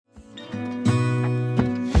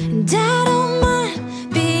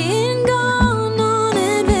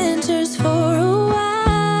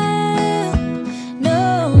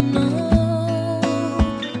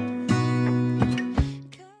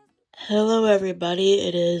everybody.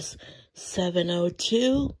 It is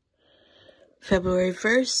 7:02, February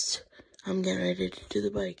 1st. I'm getting ready to do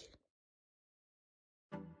the bike.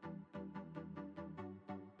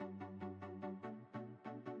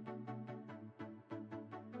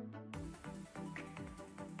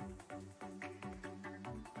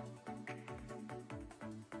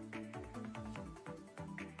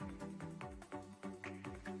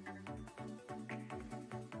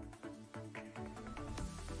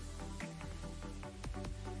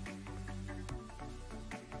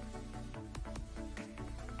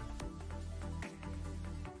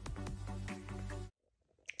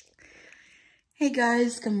 Hey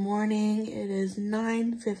guys, good morning. It is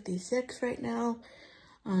 9:56 right now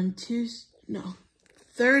on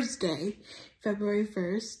Thursday, February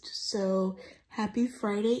 1st. So happy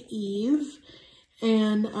Friday Eve.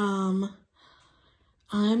 And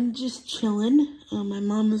I'm just chilling. My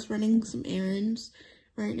mom is running some errands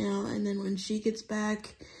right now, and then when she gets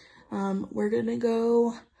back, we're gonna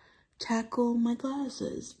go tackle my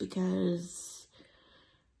glasses because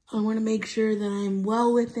I want to make sure that I'm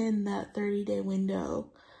well within that 30-day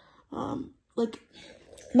window.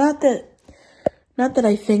 Not that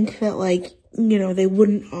I think that, like, you know, they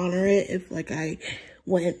wouldn't honor it if, like, I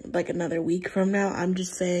went, like, another week from now. I'm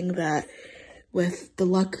just saying that with the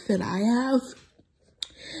luck that I have,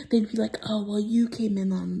 they'd be like, oh, well, you came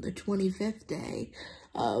in on the 25th day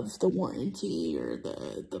of the warranty or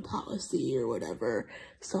the policy or whatever,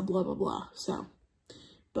 so blah, blah, blah. So,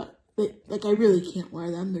 but like, I really can't wear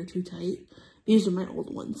them. They're too tight. These are my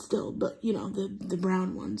old ones still, but, you know, the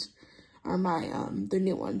brown ones are my, the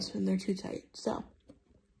new ones, and they're too tight. So,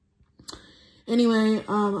 anyway,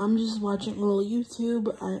 I'm just watching a little YouTube.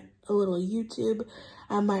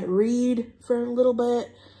 I might read for a little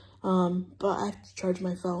bit, but I have to charge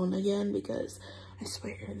my phone again because I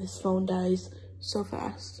swear this phone dies so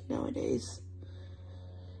fast nowadays.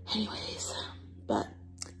 Anyways, but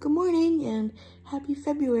good morning and happy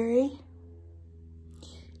February.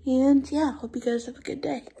 And yeah, hope you guys have a good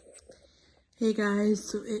day. Hey guys,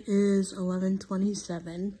 so it is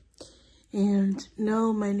 11:27, and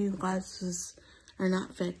no, my new glasses are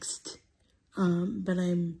not fixed, but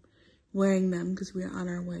I'm wearing them because we're on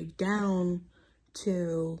our way down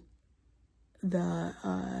to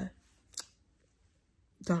the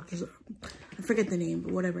doctor's, I forget the name,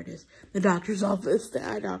 but whatever it is, the doctor's office, the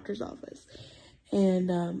eye doctor's office.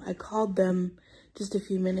 And I called them just a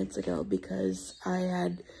few minutes ago because I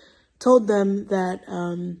had told them that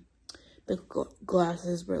the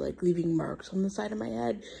glasses were, like, leaving marks on the side of my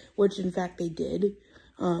head, which in fact they did,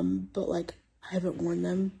 but, like, I haven't worn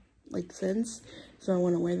them, like, since, so I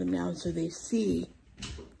want to wear them now so they see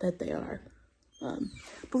that they are.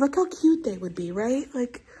 But look how cute they would be, right?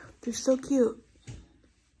 Like, they're so cute.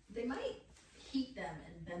 They might heat them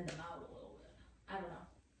and bend them out a little bit. I don't know.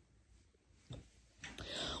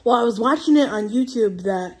 Well, I was watching it on YouTube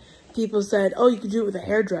that people said, oh, you could do it with a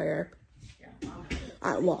hairdryer.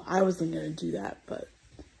 Yeah, well, I wasn't going to do that, but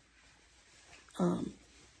I'm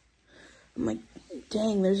like,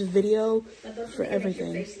 dang, there's a video for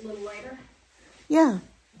everything. Make your face a little lighter? Yeah.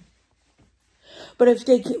 But if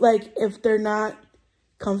they, like, if they're not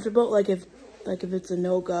comfortable, like if it's a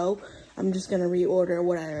no-go, I'm just going to reorder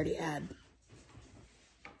what I already had.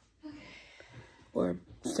 Okay. Or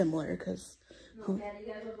similar, because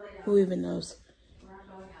who even knows? We're not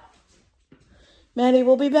going out. Maddie,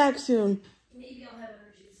 we'll be back soon. Maybe I'll have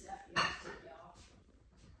energy this afternoon,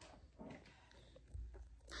 y'all.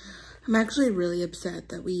 I'm actually really upset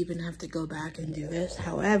that we even have to go back and do this.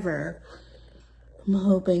 However, I'm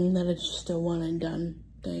hoping that it's just a one and done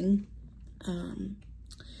thing.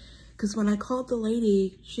 Because when I called the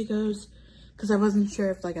lady, she goes, because I wasn't sure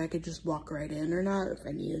if, like, I could just walk right in or not, if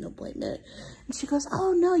I need an appointment. And she goes,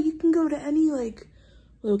 oh, no, you can go to any, like,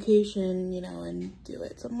 location, you know, and do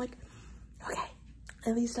it. So I'm like, okay,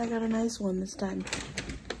 at least I got a nice one this time.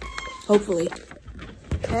 Hopefully.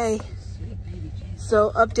 Okay.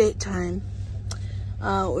 So, update time.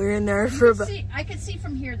 We're in there for about... I could see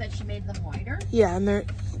from here that she made them wider. Yeah, and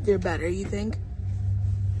they're better, you think?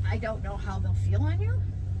 I don't know how they'll feel on you,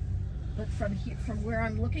 but from here, from where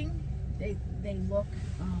I'm looking, they look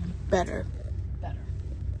better.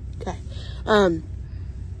 Okay.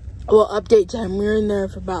 Well, update time. We were in there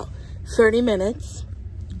for about 30 minutes.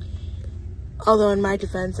 Although in my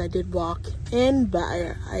defense, I did walk in, but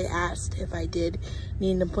I asked if I did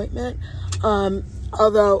need an appointment.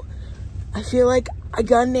 Although I feel like I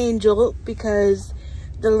got an angel because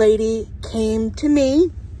the lady came to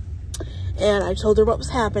me and I told her what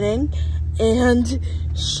was happening, and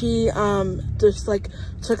she just, like,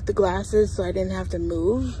 took the glasses so I didn't have to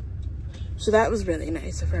move. So that was really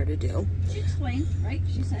nice of her to do. She explained, right?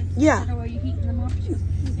 She said, yeah. "Are you heating them up?" She was,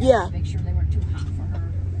 yeah. To make sure they weren't too hot for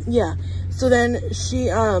her. Yeah. So then she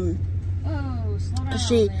Oh, slow down.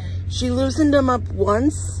 she loosened them up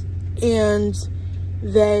once, and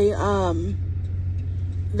they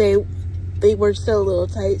were still a little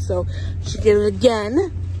tight, so she did it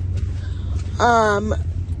again.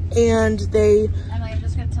 And they. Emily, I'm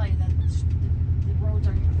just gonna tell you that the roads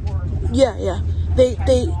are horrible. Yeah.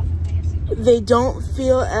 They don't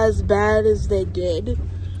feel as bad as they did.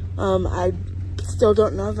 I still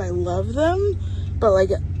don't know if I love them, but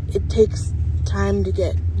like it takes time to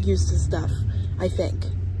get used to stuff, I think.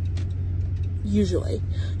 Usually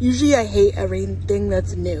I hate everything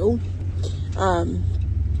that's new.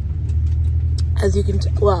 As you can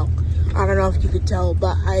well, I don't know if you could tell,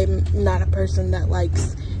 but I'm not a person that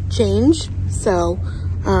likes change. So,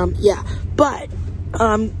 yeah, but,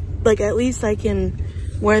 like at least I can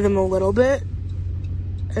wear them a little bit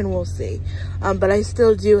and we'll see. But I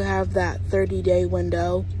still do have that 30-day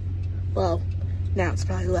window. Well, now it's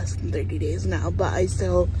probably less than 30 days now, but I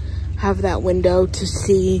still have that window to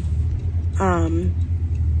see,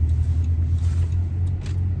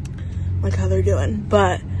 like how they're doing.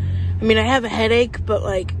 But I mean, I have a headache, but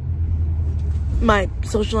like my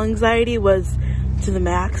social anxiety was to the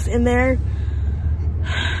max in there.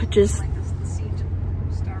 Just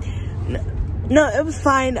no, it was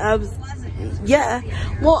fine. Yeah.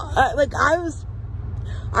 Well, like I was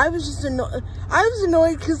just annoyed. I was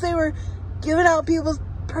annoyed because they were giving out people's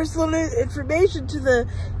personal information to the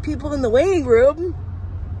people in the waiting room.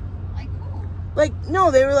 Like, no,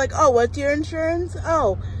 they were like, "Oh, what's your insurance?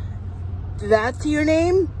 Oh, that's your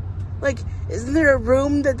name." Like, isn't there a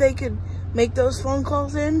room that they could make those phone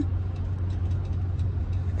calls in?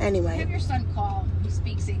 Anyway. Have your son call. He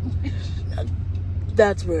speaks English.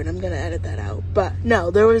 That's rude. I'm going to edit that out. But, no,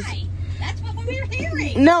 there was... Why? That's what we were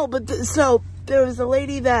hearing. No, but, so, there was a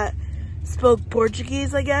lady that spoke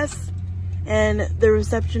Portuguese, I guess. And the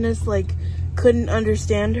receptionist, like, couldn't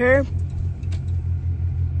understand her.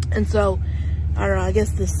 And so, I don't know. I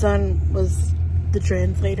guess the son was the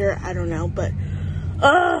translator. I don't know, but...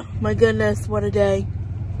 Oh, my goodness, what a day.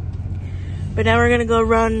 But now we're going to go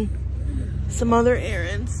run some other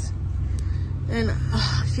errands. And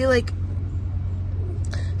I feel like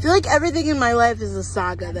everything in my life is a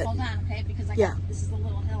saga. That, hold on, okay? Because this is a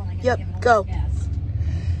little hill and I got to yep, give it a go. little gas.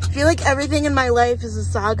 I feel like everything in my life is a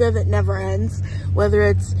saga that never ends. Whether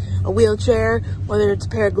it's a wheelchair, whether it's a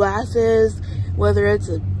pair of glasses, whether it's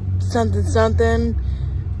a something.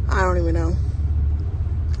 I don't even know.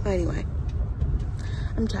 Anyway.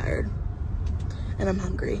 I'm tired, and I'm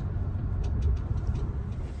hungry.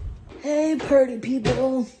 Hey, party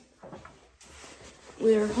people.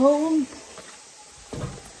 We're home.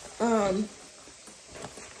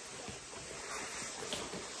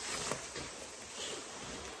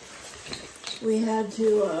 We had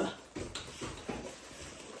to,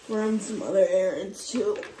 run some other errands,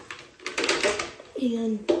 too.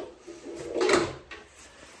 And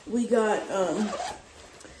we got,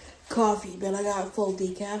 coffee, but I got full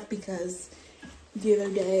decaf because the other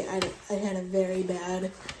day I had a very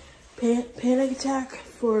bad panic attack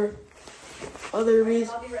for other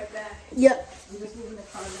reasons. I'll be right back. Yep. I'm just moving the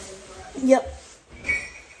car. Yep.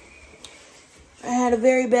 I had a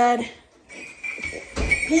very bad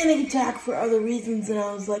panic attack for other reasons, and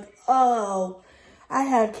I was like, oh, I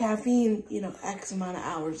had caffeine, X amount of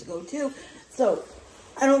hours ago too. So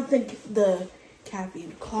I don't think the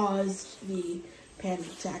caffeine caused the panic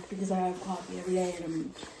attack because I have coffee every day and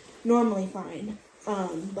I'm normally fine.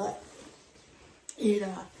 But it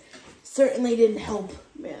certainly didn't help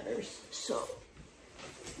matters. So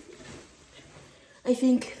I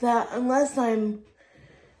think that unless I'm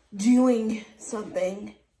doing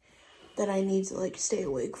something that I need to like stay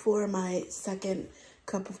awake for, my second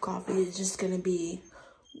cup of coffee is just gonna be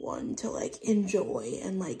one to like enjoy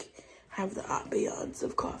and like have the ambiance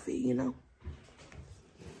of coffee,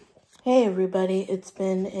 Hey everybody, it's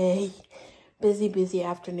been a busy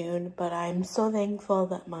afternoon, but I'm so thankful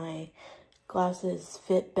that my glasses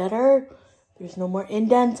fit better. There's no more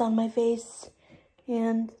indents on my face,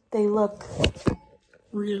 and they look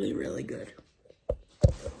really, really good.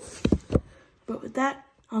 But with that,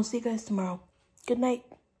 I'll see you guys tomorrow. Good night.